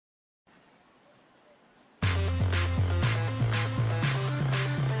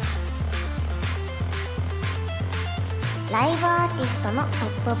ライブアーティストのト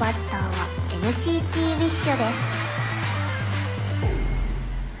ップバッターは NCT ウィッシュです。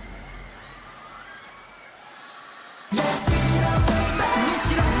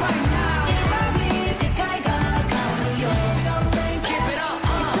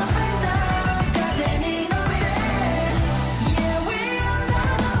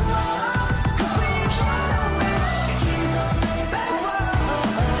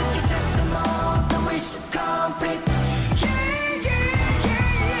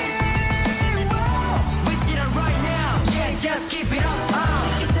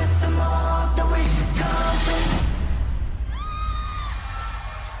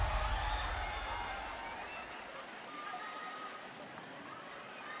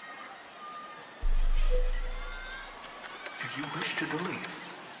You wish to delete.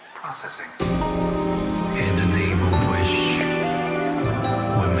 Processing. In the name of wish,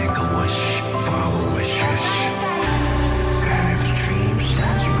 we make a wish for our wishes. And if dream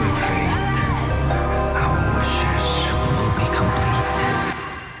stands with fate, our wishes will be complete.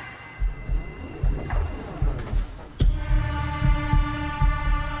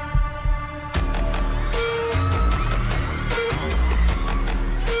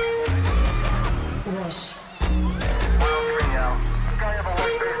 Wish.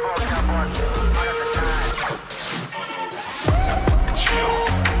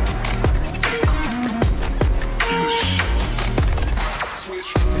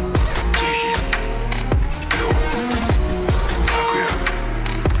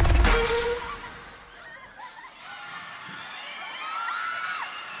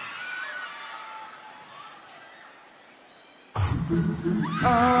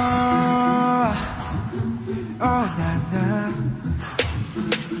 Oh, nah, nah.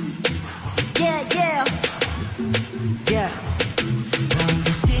 Yeah, yeah. Yeah. On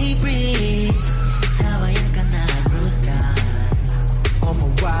the sea breeze, 사와약한 blue sky.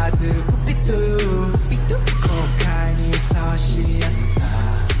 어머와즈 삐뚤 고카니 서시야서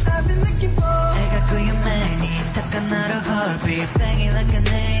I've been looking for 애가 꾸연맨이 탁한 나를 heartbeat banging like an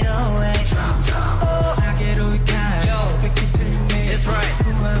 808 Oh, 나게로 이카요 Fake it to me That's right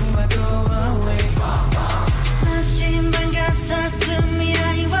우와 go away 다시 반가서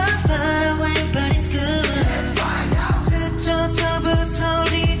미라이와 far away But it's good 스쳐서부터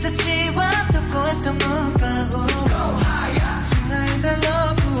리터치와 덮고했던 무가고 Go higher Tonight I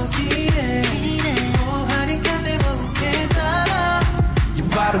love you 기대 오하린 가세 먹게 따라 You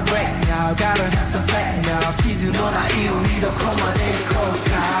by the way now gotta have some fact now 지즈로 나 이유리도 그만해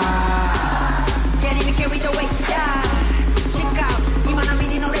고가 Getting me carried away yeah Check out 이만한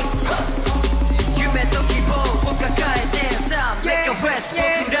미니 노래夢と希望を抱えてさ Make a rest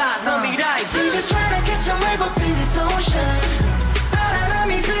僕らの未来 We just try to catch a wave up in this ocean 荒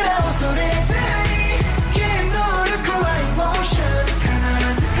波すら恐れずに原動力は emotion 必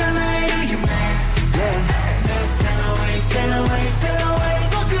ず叶える夢 Sail away, sail away, sail away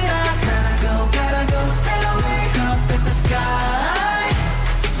僕ら Gotta go, sail away Up at the sky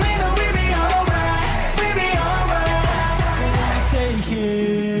We know we'll be alright We'll be alright Stay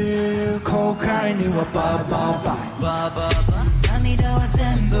here 後悔にはバイバイ涙は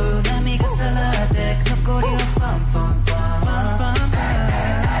全部波がさらって残りはファンファンファ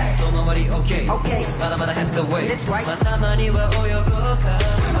ン遠回り OK まだまだ have to wait またまには泳ごうか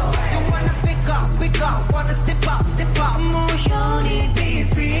Don't wanna pick up, pick up Wanna step up, step up 目標に be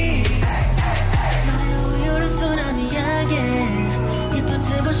free 迷う夜空見上げ一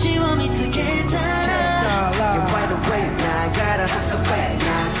つ星を見つけたら You're right away now Gotta have some faith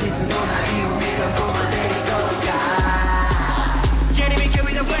now 地図のない海がここまで行こうか Getting me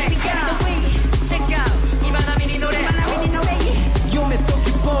carried away Check out 今波に乗れ夢と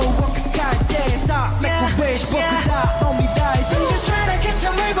希望を抱えてさ Make a wish 僕らの未来 So just try to catch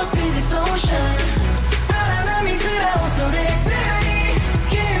a wave up in this ocean 荒波すら恐れずに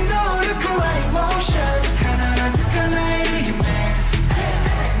原動力は emotion 必ず叶える夢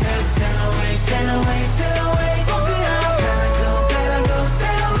Sail away, sail away, sail away 僕ら Gotta go,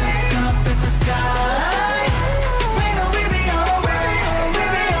 sail away Up at the sky We know we'll be alright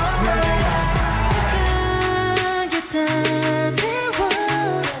We'll be alright 掲げた手を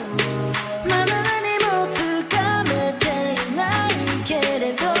まだ何もつかめていないけれ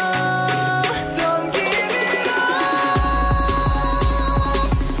ど Don't give it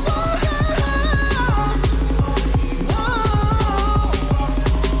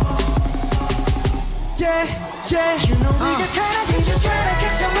Yeah, yeah. You know we just try to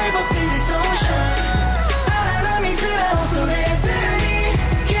catch a wave up in this ocean 荒波すら恐れずに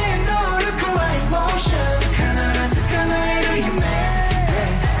原動力は emotion 必ず叶える夢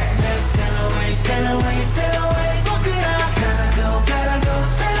Sail away, sail away, sail away 僕ら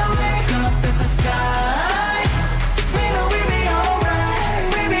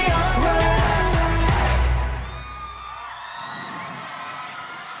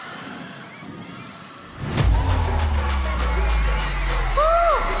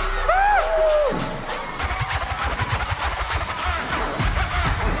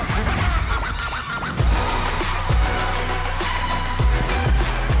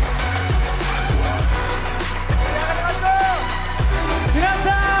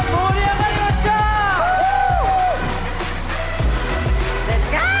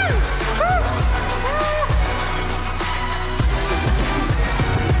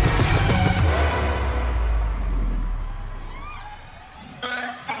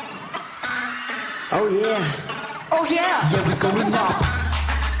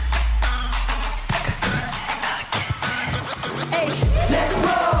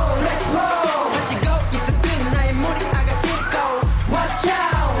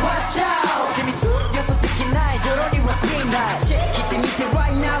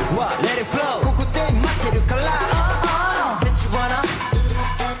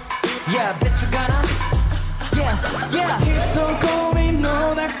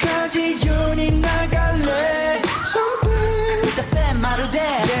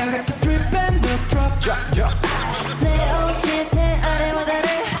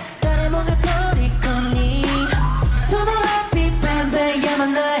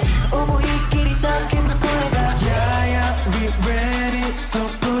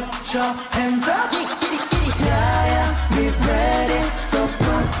your hands up. Yeah, yeah, we ready, so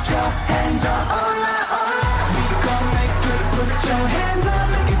put your hands up. Hola, hola. We gon' make you put your hands up,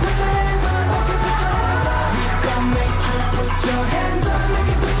 make you put your hands up, make you put your hands up. We gon' make you put your hands up,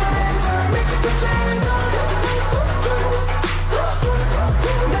 make you put your hands up, make you put your hands up.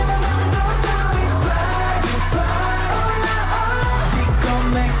 Never, never go down, we fly, we fly. Hola, hola. We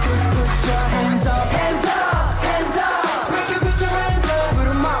gon' make you put your hands up, hands up, hands up. Make you put your hands up, put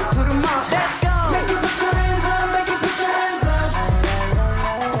 'em up, put 'em up. Let's go. Make you put your hands up, make you put your hands up.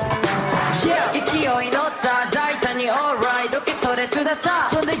 Yeah. 勢い乗った大胆に alright ロケットで to the top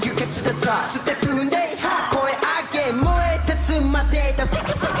飛んで行け to the top ステップ踏んで声上げ燃え立つまでだ体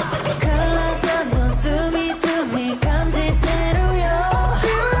の隅々感じてるよ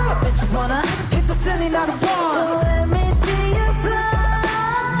Let's wanna 一つになる So let me see you fly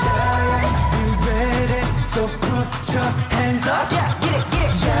Yeah, yeah, you ready? So put your hands up Yeah, get it, get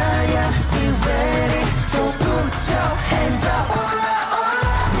it Yeah, yeah, you ready? So put your hands up Hola, hola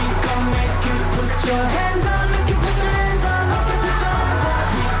We gon' make you put your hands up Make you put your hands up Make you put your hands up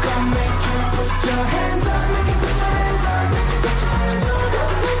We gon' make you put your hands up Make you put your hands up Make you put your hands up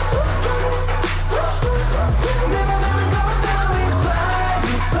Never, never go down We fly,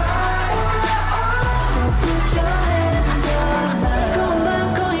 we fly Hola, hola So put your hands up now 今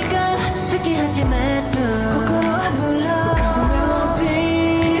晩恋が咲き始める心はブラウンメロディ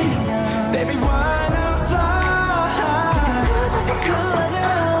ー Baby wanna fly 高く上が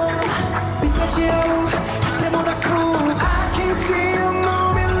ろう満たし合う果てもなく I can see you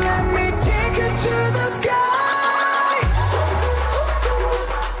moving Let me take you to the sky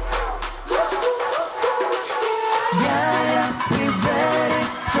Yeah, yeah, we ready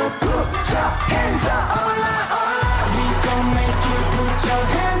So put your hands up Hola, hola We gon' make you put your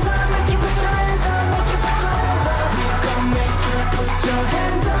hands up Make you put your hands up Make you put your hands up We gon' make you put your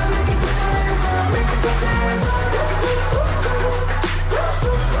hands up Make you put your hands up Make you put your hands up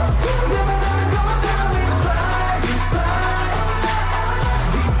Never, never go down We fly, we fly Hola, hola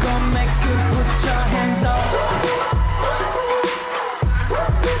We gon' make you put your hands up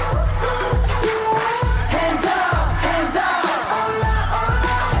Hands up, hands up Hola,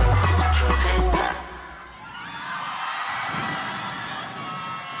 hola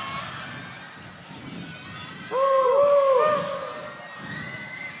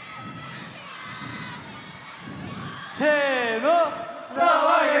せーのそう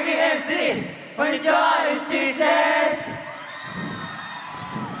泳ぎ NCT こんにちは NCT です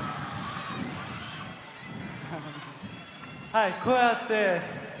はい、こうやって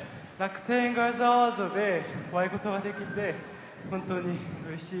楽天ガールズアワードでお会いことができて本当に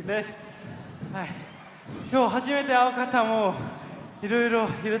嬉しいです、はい、今日初めて会う方もいろいろ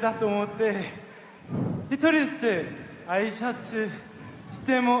いるだと思って一人ずつ挨拶し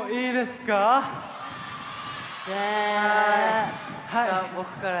てもいいですか？イエーイ、はいじゃあ僕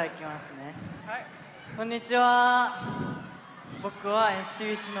からいきますね。はい、こんにちは。僕は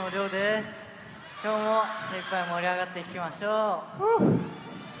NCT 市のりょうです。今日も精一杯盛り上がっていきましょ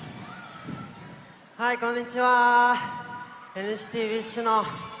う。はい、こんにちは。NCT ウィッシュの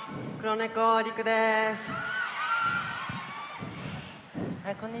黒猫りくです。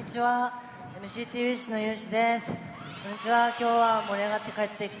はい、こんにちは。NCT ウィッシュのゆうしです。こんにちは。今日は盛り上がって帰っ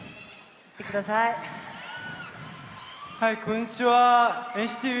ていってください。はい、こんにちは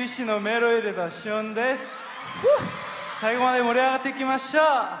NCT ウィッシュのメロ入れたシオンです。最後まで盛り上がっていきましょう。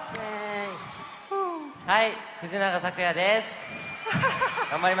はい、藤永咲也です。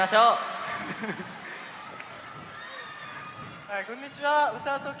頑張りましょう。はい、こんにちは。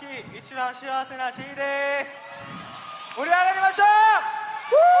歌うとき一番幸せなチーです。盛り上がりましょ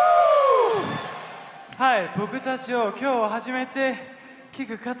う。はい、僕たちを今日初めて聞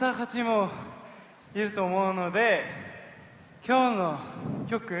く方たちもいると思うので今日の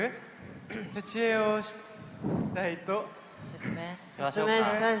曲説明をしたいと説明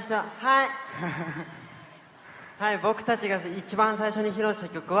したい人、はいはい、僕たちが一番最初に披露した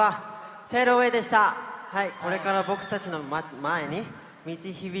曲は「セールウェイ」でした。はい、これから僕たちの、前に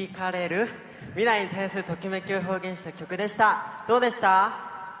導かれる未来に対するときめきを表現した曲でした。どうでした？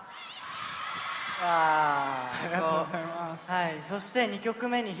ありがとうございます。はい、そして2曲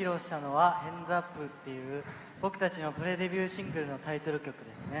目に披露したのは「ヘンズアップ」っていう僕たちのプレデビューシングルのタイトル曲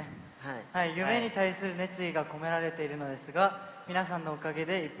ですね。はい、夢に対する熱意が込められているのですが、皆さんのおかげ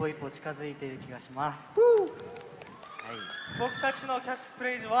で一歩一歩近づいている気がします。僕たちのキャッチフ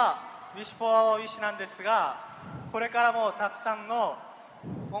レーズは「Wish for our wish」なんですが、これからもたくさんの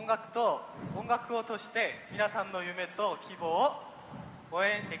音楽を通して皆さんの夢と希望を応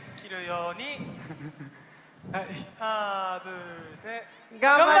援できるようにはい、ハードゥーセ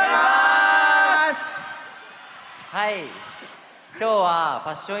頑張ります。はい、今日はフ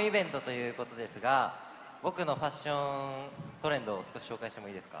ァッションイベントということですが、僕のファッショントレンドを少し紹介しても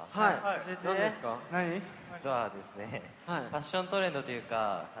いいですか？はい、何ですか？何？実はですね、ファッショントレンドという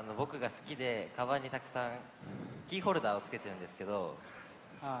か、僕が好きでカバンにたくさんキーホルダーをつけてるんですけど、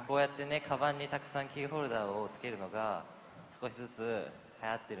こうやってね、カバンにたくさんキーホルダーをつけるのが少しずつ流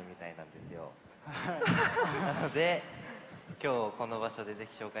行ってるみたいなんですよ。なので今日この場所でぜ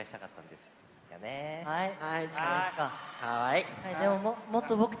ひ紹介したかったんですよね。はい、はい、ですか。はい、でももっ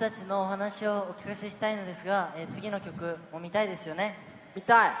と僕たちのお話をお聞かせしたいのですが、次の曲も見たいですよね。見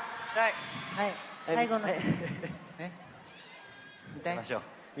たい。はい、最後の曲見たい。見ましょう。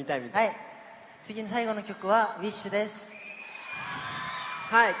見たい見たい。はい、次の最後の曲は「WISH」です。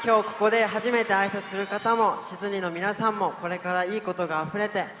はい、今日ここで初めて挨拶する方もシドニーの皆さんも、これからいいことがあふれ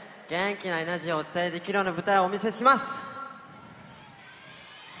て元気なエナジーをお伝えできるような舞台をお見せします。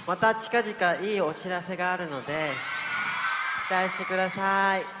また近々いいお知らせがあるので期待してくだ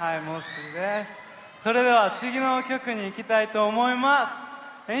さい。はい、もうすぐです。それでは次の曲に行きたいと思います。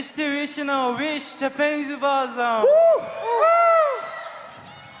 NCT WISH の WISH ジャパニーズバージョン。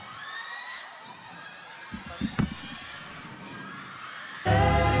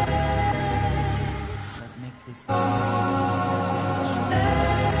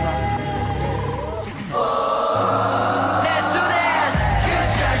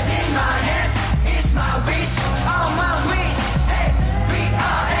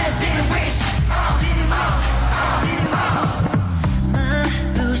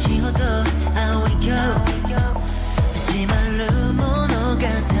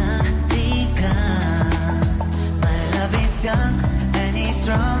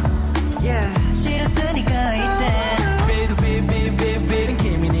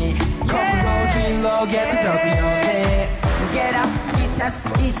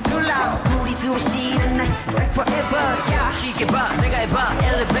It's too loud 無理を知らない Like forever yeah 聞けば願えば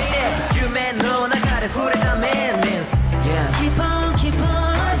Elevated 夢の中で触れた Madness Yeah Keep on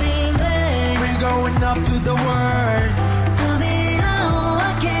loving babe We're going up to the world 扉を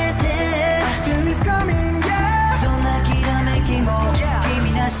開けて Feel is coming yeah どんなきらめきも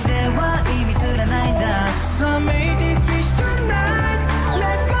君なしでは意味すらないんだ So make this wish tonight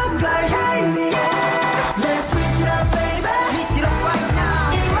Let's go fly high in the air Let's wish it up baby Wish it up right now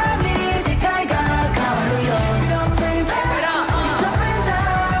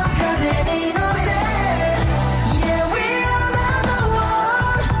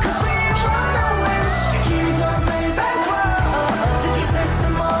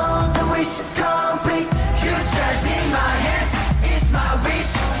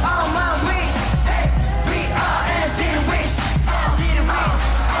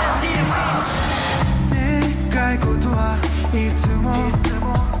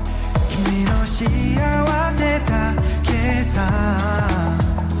幸せだけさ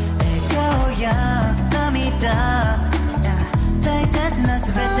笑顔や涙大切な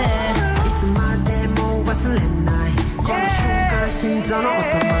すべていつまでも忘れないこの瞬間心臓の音ま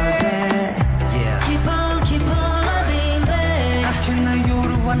で Keep on loving babe 明けない夜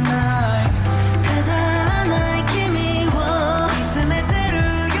はない